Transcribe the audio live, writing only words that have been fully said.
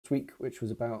last week, which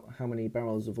was about how many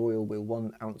barrels of oil will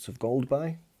 1 ounce of gold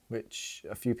buy, which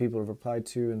a few people have replied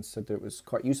to and said that it was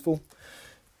quite useful,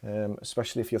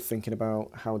 especially if you're thinking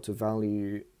about how to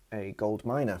value a gold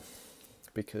miner,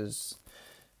 because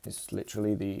it's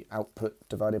literally the output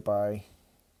divided by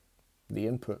the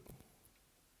input,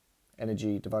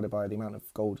 energy divided by the amount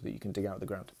of gold that you can dig out of the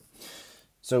ground.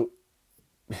 So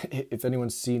if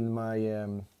anyone's seen my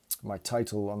my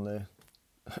title on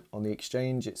the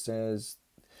exchange, it says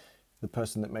the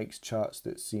person that makes charts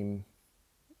that seem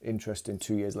interesting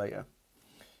 2 years later.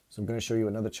 So I'm going to show you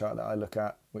another chart that I look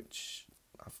at, which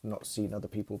I've not seen other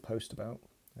people post about,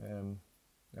 and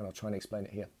I'll try and explain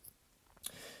it here.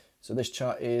 So this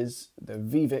chart is the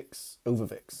Vvix over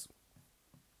Vix.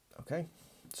 Okay,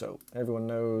 so everyone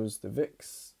knows the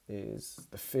Vix is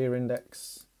the fear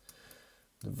index,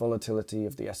 the volatility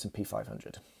of the S&P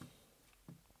 500.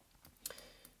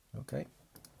 Okay,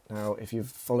 now if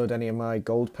you've followed any of my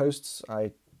gold posts,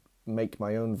 I make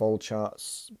my own vol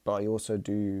charts, but I also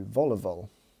do vol.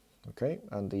 Okay,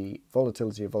 and the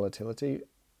volatility of volatility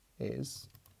is,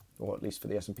 or at least for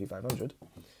the S&P 500,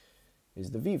 is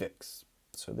the Vvix.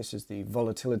 So this is the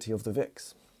volatility of the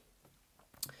VIX.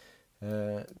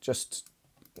 Just,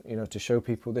 you know, to show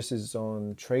people, this is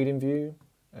on TradingView,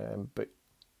 but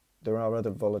there are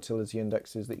other volatility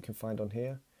indexes that you can find on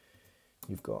here.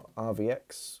 You've got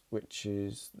RVX, which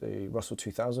is the Russell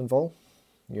 2000 vol.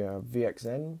 You have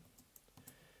VXN,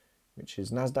 which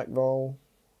is NASDAQ vol,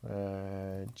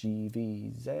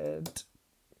 GVZ,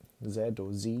 Z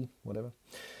or Z, whatever,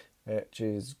 which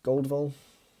is gold vol,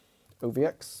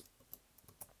 OVX,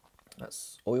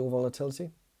 that's oil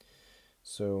volatility.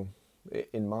 So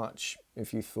in March,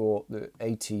 if you thought that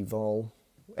 80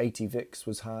 VIX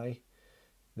was high,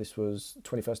 this was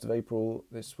 21st of April,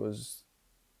 this was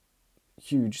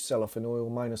huge sell-off in oil,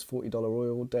 minus $40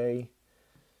 oil day.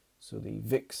 So the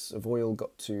VIX of oil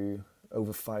got to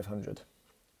over 500.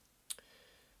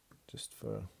 Just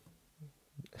for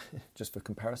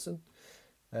comparison.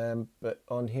 But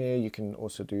on here you can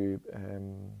also do,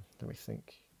 let me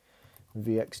think,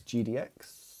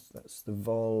 VXGDX, that's the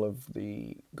vol of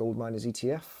the Gold Miners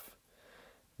ETF.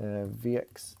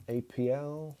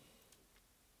 VXAPL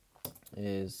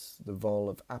is the vol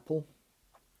of Apple.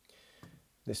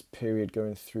 This period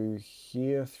going through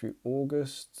here, through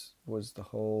August, was the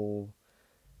whole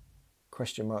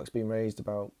question marks being raised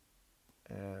about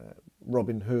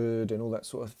Robin Hood and all that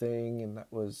sort of thing, and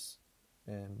that was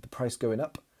the price going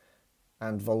up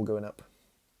and vol going up.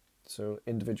 So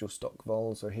individual stock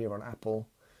vol, so here on Apple,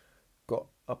 got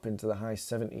up into the high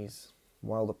 70s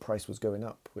while the price was going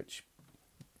up, which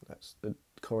that's the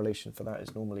correlation for that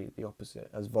is normally the opposite.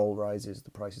 As vol rises,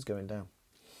 the price is going down.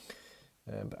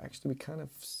 But actually we kind of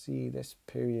see this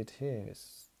period here.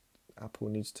 Apple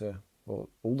needs to, well,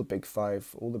 all the big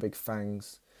five, all the big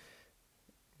fangs,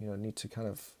 you know, need to kind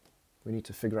of, we need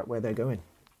to figure out where they're going.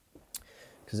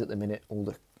 Because at the minute, all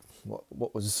the,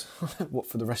 what was, what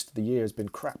for the rest of the year has been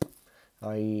crap,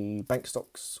 i.e. bank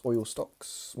stocks, oil stocks,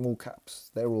 small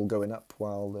caps, they're all going up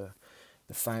while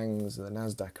the fangs and the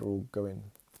NASDAQ are all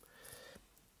going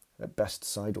at best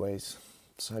sideways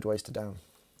to down.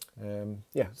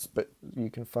 Yes, but you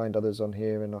can find others on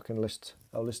here, and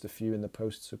I'll list a few in the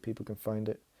post so people can find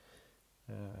it.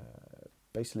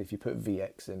 Basically, if you put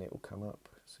VX in, it will come up.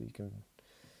 So you can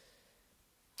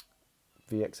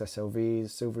VX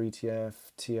SLVs, Silver ETF,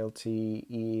 TLT,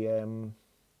 EM.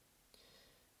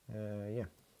 Yeah,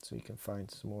 so you can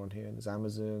find some more on here. There's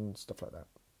Amazon, stuff like that.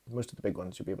 Most of the big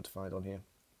ones you'll be able to find on here.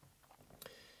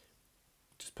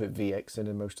 Just put VX in,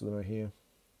 and most of them are here.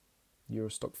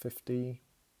 Eurostock 50.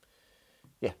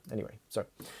 Yeah, anyway, so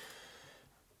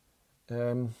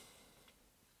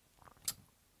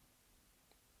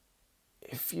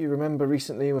if you remember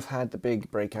recently, we've had the big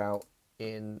breakout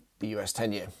in the US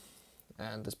 10-year,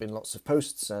 and there's been lots of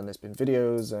posts and there's been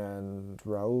videos, and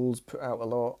Raul's put out a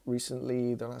lot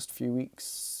recently the last few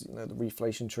weeks. You know, the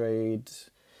reflation trade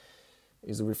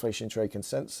is a reflation trade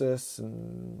consensus,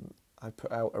 and I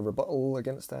put out a rebuttal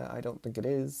against that. I don't think it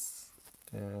is.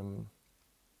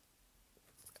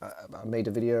 I made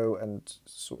a video and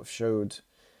sort of showed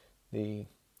the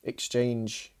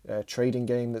exchange trading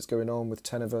game that's going on with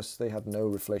 10 of us. They had no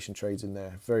reflation trades in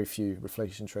there, very few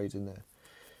reflation trades in there.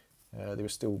 They were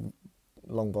still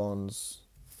long bonds,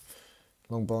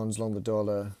 long the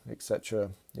dollar,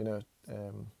 etc. You know,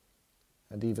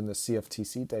 and even the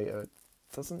CFTC data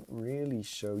doesn't really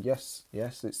show. Yes,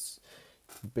 it's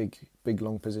big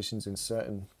long positions in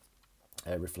certain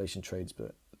reflation trades,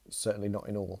 but certainly not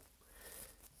in all.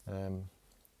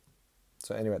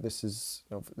 So anyway, this is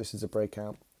a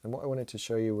breakout, and what I wanted to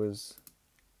show you was,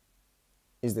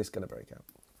 is this going to break out?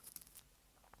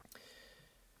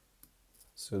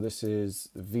 So this is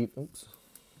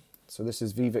So this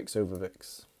is Vvix over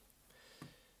Vix.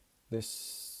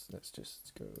 This, let's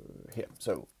just go here.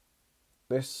 So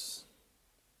this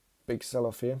big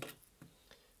sell-off here,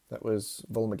 that was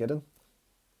Volmageddon.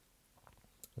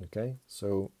 Okay,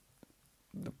 so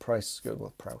the price,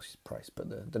 well, price,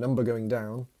 but the number going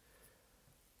down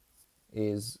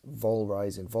is vol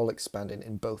rising, vol expanding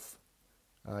in both,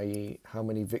 i.e. how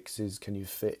many VIXs can you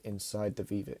fit inside the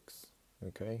Vvix?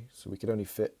 Okay, so we could only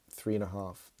fit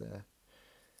 3.5 there.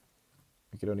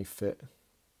 We could only fit,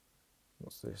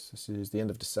 what's this? This is the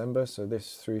end of December, so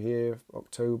this through here,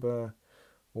 October,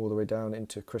 all the way down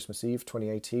into Christmas Eve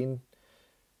 2018.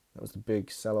 That was the big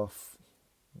sell-off,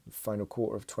 final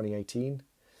quarter of 2018.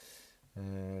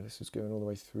 This is going all the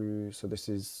way through, so this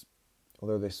is,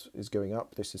 although this is going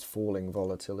up, this is falling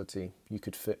volatility. You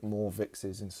could fit more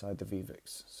VIXs inside the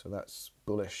Vvix, so that's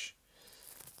bullish.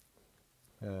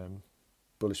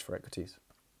 Bullish for equities.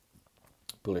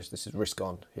 Bullish. This is risk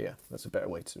on here. That's a better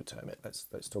way to term it.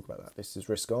 Let's talk about that. This is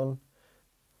risk on.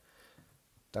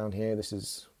 Down here, this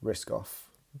is risk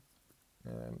off.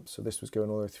 So this was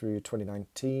going all the way through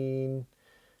 2019,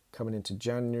 coming into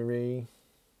January.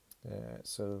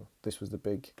 So this was the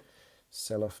big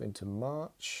sell-off into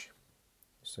March.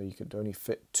 So you could only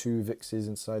fit 2 VIXs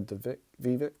inside the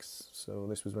Vvix. So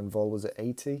this was when vol was at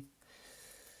 80.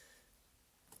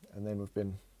 And then we've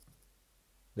been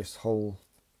this whole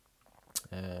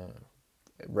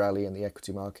rally in the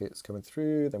equity markets coming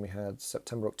through. Then we had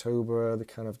September, October, the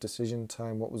kind of decision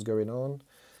time, what was going on.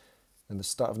 And the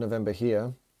start of November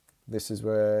here, this is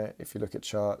where, if you look at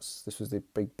charts, this was the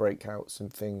big breakouts in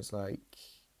things like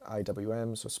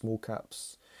IWM, so small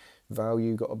caps,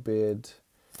 value got a bid.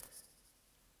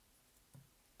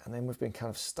 And then we've been kind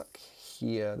of stuck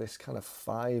here, this kind of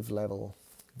 5 level.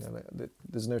 You know,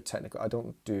 there's no technical, I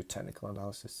don't do technical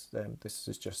analysis. This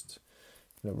is just,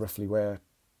 you know, roughly where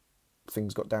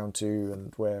things got down to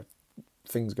and where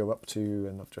things go up to,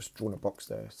 and I've just drawn a box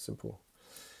there, simple.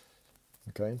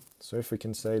 Okay, so if we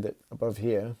can say that above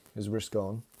here is risk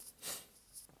on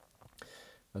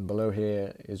and below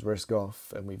here is risk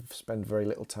off, and we've spent very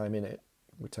little time in it,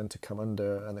 we tend to come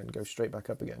under and then go straight back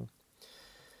up again.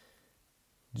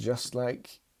 Just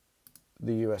like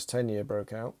the US 10-year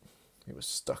broke out, it was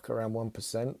stuck around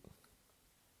 1%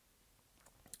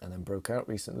 and then broke out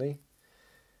recently.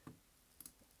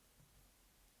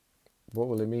 What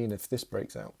will it mean if this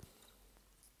breaks out?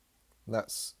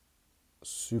 That's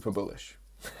super bullish.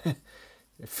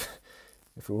 If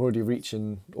we're already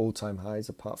reaching all-time highs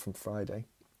apart from Friday,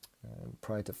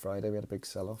 prior to Friday we had a big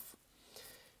sell-off.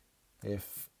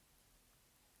 If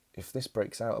this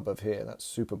breaks out above here, that's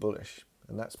super bullish,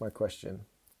 and that's my question.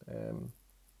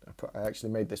 I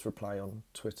actually made this reply on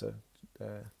Twitter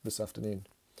this afternoon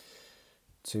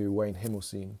to Wayne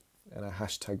Himmelstein, and I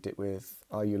hashtagged it with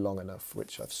 "Are you long enough?",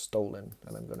 which I've stolen,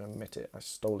 and I'm going to admit it. I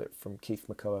stole it from Keith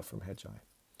McCullough from Hedgeye.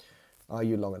 Are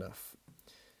you long enough?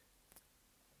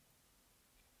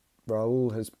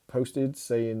 Raul has posted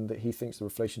saying that he thinks the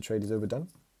reflation trade is overdone.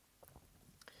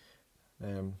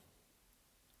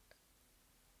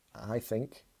 I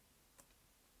think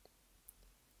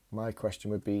my question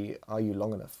would be, are you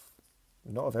long enough?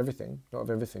 Not of everything, not of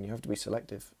everything. You have to be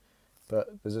selective.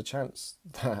 But there's a chance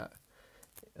that,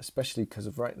 especially because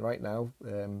of right now,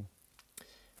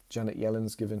 Janet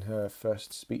Yellen's given her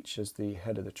first speech as the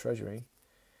head of the Treasury.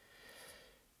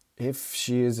 If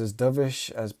she is as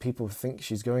dovish as people think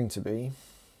she's going to be,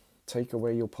 take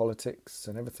away your politics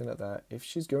and everything like that, if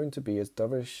she's going to be as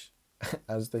dovish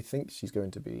as they think she's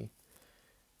going to be,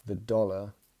 the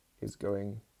dollar is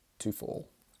going to fall.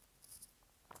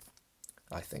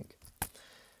 I think.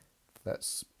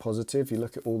 That's positive. You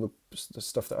look at all the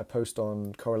stuff that I post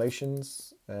on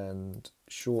correlations and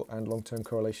short and long-term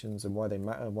correlations and why they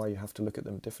matter, why you have to look at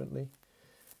them differently.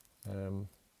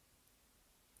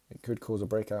 It could cause a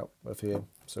breakout of here.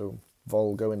 So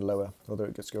vol going lower, although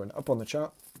it gets going up on the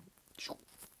chart.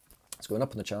 It's going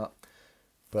up on the chart,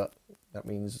 but that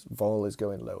means vol is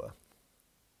going lower.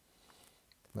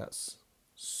 That's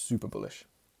super bullish.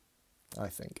 I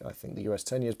think the US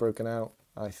 10 year's broken out.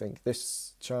 I think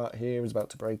this chart here is about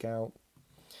to break out.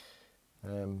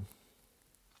 So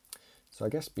I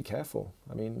guess be careful.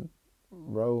 I mean,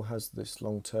 Rowe has this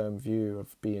long-term view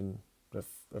of being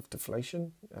of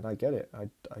deflation, and I get it. I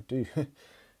do.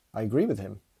 I agree with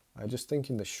him. I just think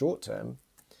in the short term,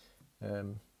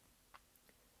 I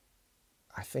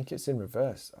think it's in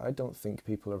reverse. I don't think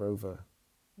people are over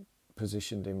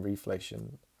positioned in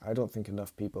reflation. I don't think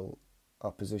enough people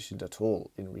are positioned at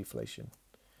all in reflation.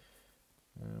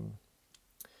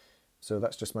 So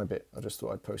that's just my bit. I just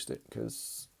thought I'd post it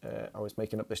because I was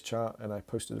making up this chart and I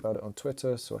posted about it on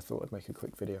Twitter, so I thought I'd make a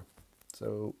quick video.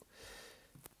 So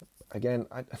again,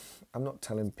 I'm not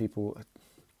telling people,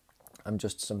 I'm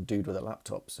just some dude with a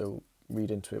laptop, so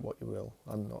read into it what you will.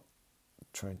 I'm not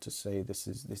trying to say this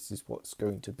is what's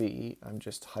going to be. I'm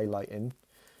just highlighting,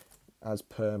 as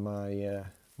per my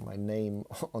my name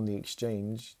on the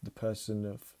exchange, the person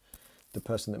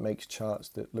that makes charts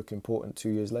that look important 2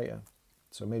 years later.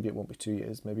 So maybe it won't be 2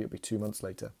 years, maybe it'll be 2 months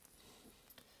later.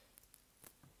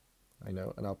 I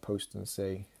know, and I'll post and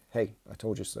say, hey, I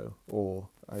told you so, or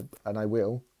I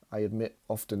will. I admit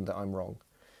often that I'm wrong.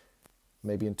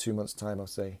 Maybe in 2 months' time I'll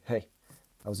say, hey,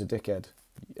 I was a dickhead.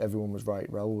 Everyone was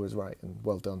right, Raoul was right, and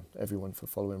well done everyone for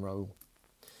following Raoul.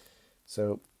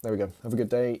 So there we go. Have a good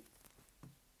day.